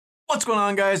What's going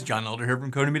on, guys? John Elder here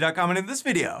from Codemy.com, and in this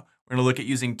video, we're going to look at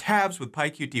using tabs with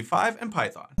PyQT5 and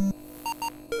Python.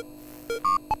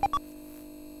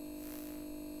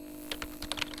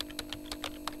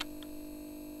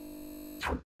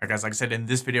 Alright guys, like I said, in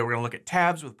this video, we're going to look at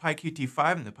tabs with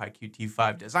PyQT5 and the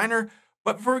PyQT5 Designer.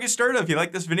 But before we get started, if you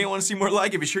like this video and want to see more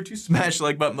like it, be sure to smash the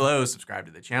like button below, subscribe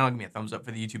to the channel, give me a thumbs up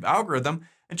for the YouTube algorithm,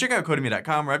 and check out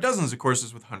Codemy.com, where I have dozens of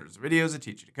courses with hundreds of videos that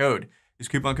teach you to code. Use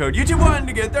coupon code YouTube1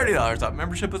 to get $30 off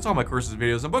membership. That's all my courses,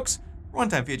 videos, and books.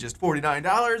 One-time fee at just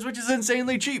 $49, which is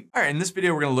insanely cheap. All right, in this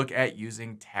video, we're gonna look at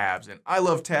using tabs, and I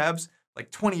love tabs. Like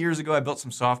 20 years ago, I built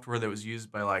some software that was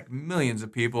used by like millions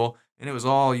of people, and it was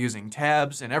all using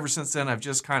tabs, and ever since then, I've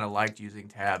just kind of liked using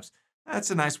tabs. That's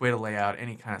a nice way to lay out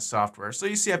any kind of software. So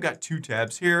you see I've got two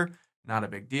tabs here, not a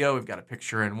big deal. We've got a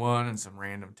picture in one and some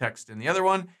random text in the other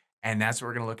one, and that's what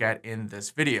we're gonna look at in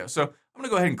this video. So I'm gonna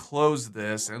go ahead and close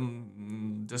this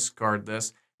and discard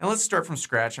this. And let's start from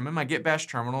scratch. I'm in my Git Bash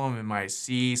terminal. I'm in my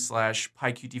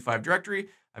C/PyQT5 directory.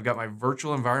 I've got my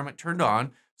virtual environment turned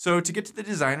on. So to get to the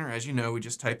designer, as you know, we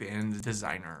just type in the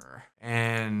designer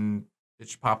and it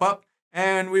should pop up.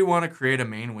 And we wanna create a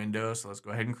main window. So let's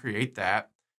go ahead and create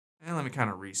that. And let me kind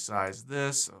of resize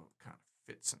this so it kind of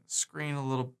fits in the screen a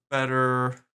little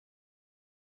better.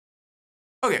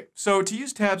 Okay, so to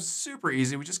use tabs, super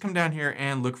easy. We just come down here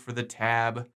and look for the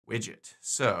tab widget.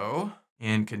 So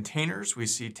in containers, we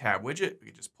see tab widget. We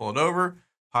can just pull it over,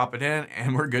 pop it in,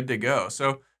 and we're good to go.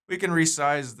 So we can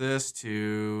resize this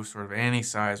to sort of any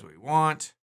size we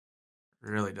want. It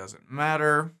really doesn't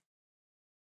matter.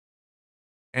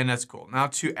 And that's cool. Now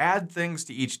to add things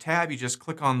to each tab, you just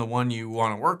click on the one you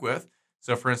want to work with.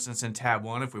 So for instance, in tab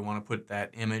 1, if we want to put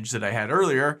that image that I had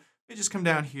earlier, we just come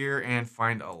down here and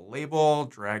find a label,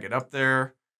 drag it up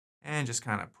there, and just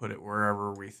kind of put it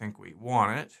wherever we think we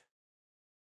want it.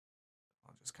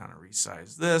 I'll just kind of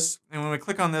resize this. And when we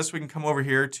click on this, we can come over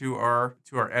here to our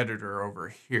editor over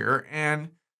here. And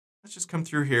let's just come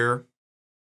through here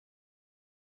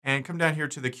and come down here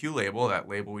to the Q label, that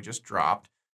label we just dropped.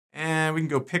 And we can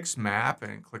go Pix Map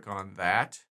and click on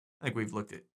that. I think we've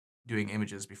looked at doing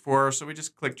images before. So we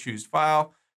just click Choose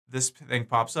File. This thing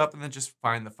pops up and then just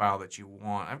find the file that you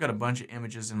want. I've got a bunch of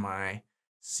images in my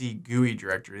C GUI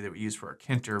directory that we use for our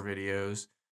Kinter videos.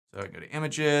 So I can go to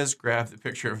Images, grab the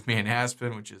picture of me and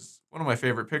Aspen, which is one of my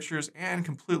favorite pictures and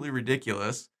completely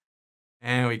ridiculous.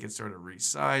 And we can sort of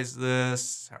resize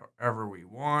this however we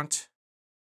want.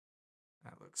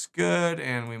 That looks good,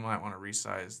 and we might want to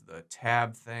resize the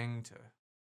tab thing to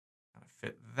kind of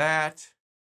fit that.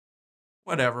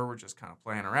 Whatever, we're just kind of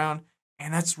playing around.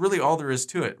 And that's really all there is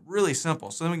to it. Really simple.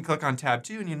 So then we can click on tab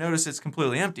 2, and you notice it's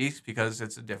completely empty because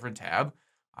it's a different tab,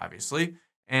 obviously.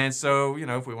 And so, you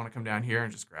know, if we want to come down here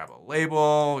and just grab a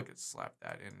label, we could slap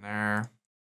that in there.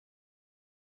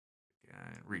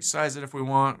 And resize it if we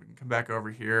want. We can come back over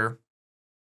here.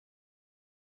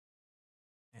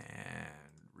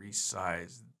 And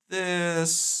resize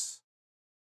this.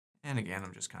 And again,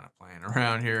 I'm just kind of playing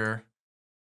around here.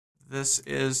 This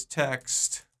is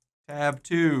text, tab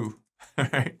 2, all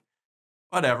right?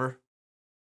 Whatever.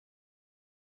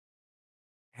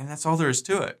 And that's all there is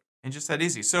to it, and just that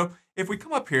easy. So if we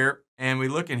come up here and we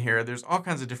look in here, there's all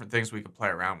kinds of different things we can play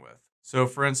around with. So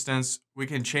for instance, we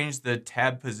can change the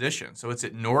tab position. So it's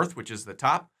at north, which is the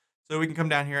top. So we can come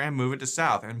down here and move it to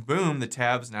south, and boom, the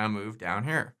tabs now move down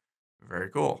here. Very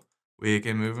cool. We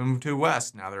can move them to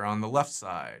west. Now they're on the left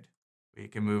side. We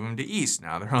can move them to east.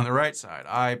 Now they're on the right side.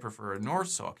 I prefer north,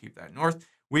 so I'll keep that north.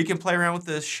 We can play around with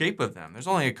the shape of them. There's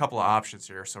only a couple of options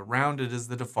here. So rounded is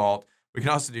the default. We can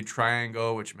also do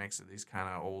triangle, which makes it these kind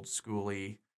of old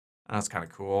schooly. That's kind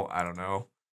of cool. I don't know.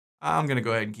 I'm going to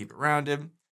go ahead and keep it rounded.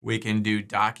 We can do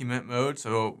document mode.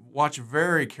 So watch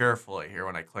very carefully here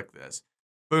when I click this.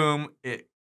 Boom. It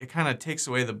kind of takes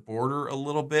away the border a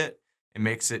little bit. It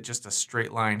makes it just a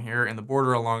straight line here, and the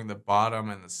border along the bottom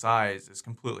and the sides is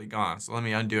completely gone. So let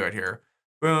me undo it here.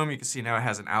 Boom, you can see now it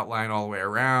has an outline all the way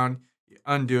around. You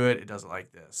undo it, it does it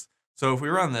like this. So if we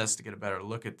run this to get a better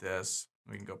look at this,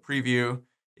 we can go preview.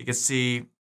 You can see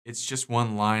it's just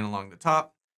one line along the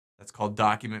top. That's called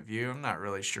document view. I'm not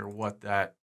really sure what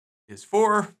that is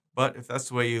for, but if that's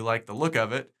the way you like the look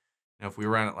of it, now if we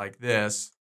run it like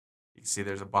this, you can see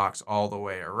there's a box all the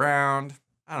way around.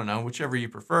 I don't know, whichever you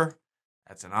prefer.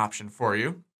 That's an option for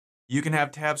you. You can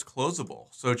have tabs closable.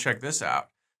 So check this out.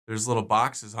 There's little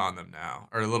boxes on them now,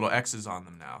 or little X's on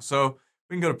them now. So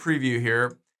we can go to preview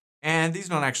here, and these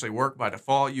don't actually work by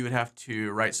default. You would have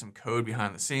to write some code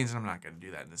behind the scenes, and I'm not going to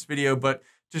do that in this video, but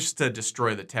just to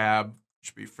destroy the tab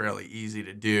should be fairly easy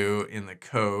to do in the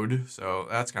code. So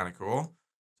that's kind of cool.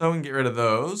 So we can get rid of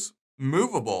those.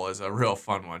 movable is a real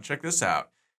fun one. Check this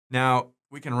out. Now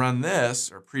we can run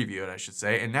this, or preview it, I should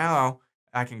say, and now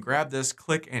I can grab this,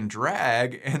 click and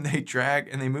drag and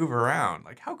they move around.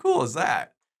 Like, how cool is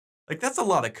that? Like, that's a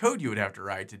lot of code you would have to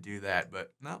write to do that,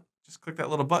 but no, just click that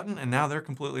little button and now they're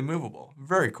completely movable.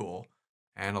 Very cool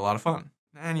and a lot of fun.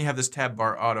 And you have this tab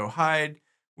bar auto hide.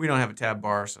 We don't have a tab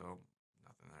bar, so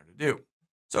nothing there to do.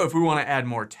 So if we want to add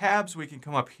more tabs, we can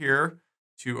come up here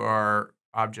to our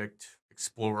Object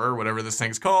Explorer, whatever this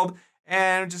thing's called,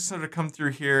 and just sort of come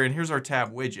through here. And here's our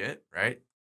tab widget, right?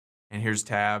 And here's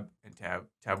tab and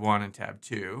tab 1 and tab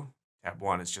 2. Tab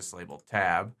 1 is just labeled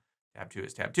tab. Tab 2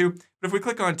 is tab 2. But if we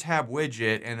click on tab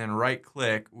widget and then right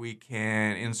click, we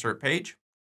can insert page.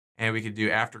 And we could do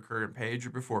after current page or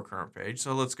before current page.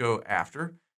 So let's go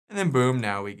after. And then boom,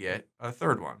 now we get a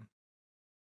third one.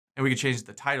 And we can change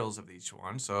the titles of each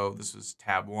one. So this is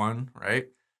tab 1, right?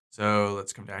 So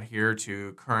let's come down here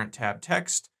to current tab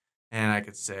text. And I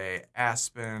could say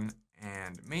Aspen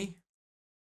and me.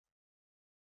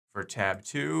 For tab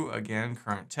 2, again,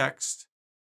 current text.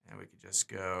 And we could just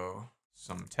go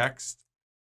some text,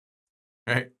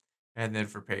 right? And then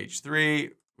for page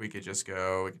 3, we could just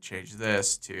go, we could change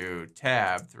this to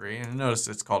tab 3. And notice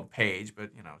it's called page, but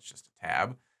you know, it's just a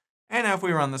tab. And now if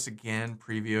we run this again,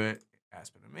 preview it,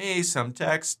 Aspen and me, some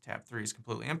text, tab 3 is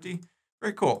completely empty.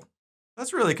 Very cool.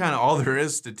 That's really kind of all there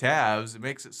is to tabs. It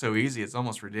makes it so easy. It's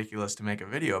almost ridiculous to make a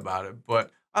video about it,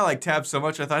 but I like tabs so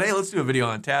much. I thought, hey, let's do a video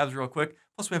on tabs real quick.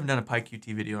 Plus, we haven't done a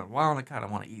PyQT video in a while, and I kind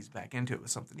of want to ease back into it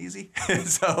with something easy.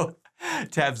 So,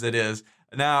 tabs it is.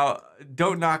 Now,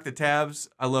 don't knock the tabs.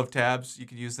 I love tabs. You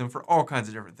can use them for all kinds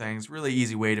of different things. Really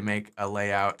easy way to make a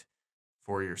layout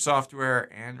for your software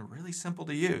and really simple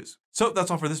to use. So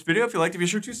that's all for this video. If you liked it, be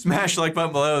sure to smash the like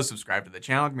button below, subscribe to the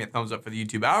channel, give me a thumbs up for the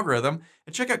YouTube algorithm,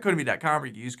 and check out Codemy.com where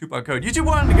you can use coupon code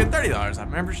YouTube1 to get $30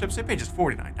 on membership. So you pay just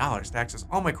 $49 to access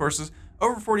all my courses,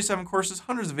 over 47 courses,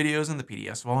 hundreds of videos, and the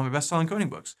PDFs of all my best-selling coding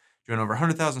books. Join over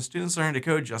 100,000 students learning to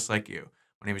code just like you.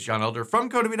 My name is John Elder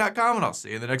from Codemy.com, and I'll see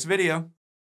you in the next video.